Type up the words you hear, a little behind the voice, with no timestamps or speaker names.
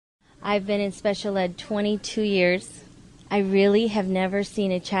I've been in special ed 22 years. I really have never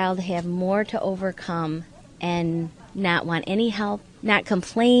seen a child have more to overcome and not want any help, not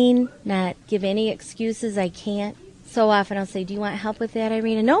complain, not give any excuses I can't. So often I'll say, do you want help with that,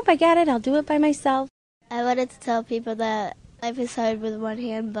 Irina? Nope, I got it. I'll do it by myself. I wanted to tell people that life is hard with one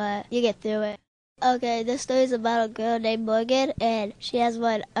hand, but you get through it. Okay, this story is about a girl named Morgan, and she has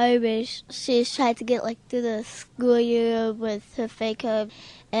one arm, and she's trying to get through the school year with her fake arm,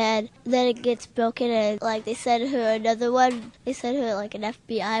 and then it gets broken, and they send her another one. They send her an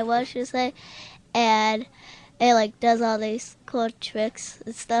FBI one, should I say, and it does all these cool tricks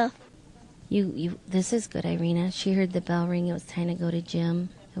and stuff. This is good, Irina. She heard the bell ring. It was time to go to gym.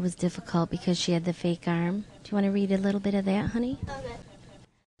 It was difficult because she had the fake arm. Do you want to read a little bit of that, honey? Okay.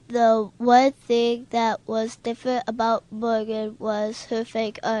 The one thing that was different about Morgan was her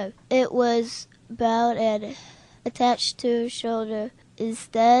fake arm. It was brown and attached to her shoulder.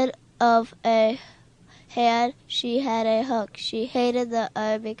 Instead of a hand, she had a hook. She hated the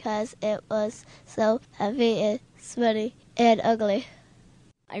arm because it was so heavy and sweaty and ugly.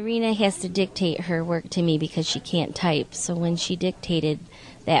 Irina has to dictate her work to me because she can't type. So when she dictated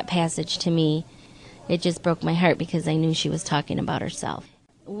that passage to me, it just broke my heart because I knew she was talking about herself.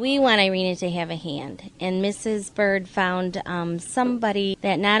 We want Irina to have a hand, and Mrs. Bird found somebody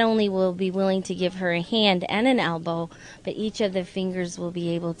that not only will be willing to give her a hand and an elbow, but each of the fingers will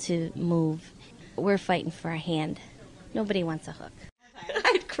be able to move. We're fighting for a hand. Nobody wants a hook.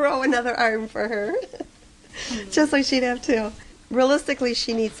 I'd grow another arm for her, just like she'd have two. Realistically,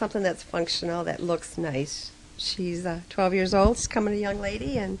 she needs something that's functional, that looks nice. She's 12 years old, she's becoming a young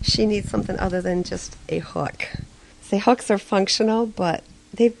lady, and she needs something other than just a hook. The hooks are functional, but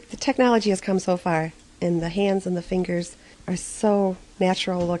the technology has come so far, and the hands and the fingers are so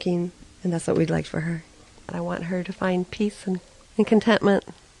natural looking, and that's what we'd like for her. And I want her to find peace and contentment.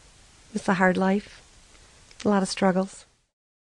 It's a hard life, a lot of struggles.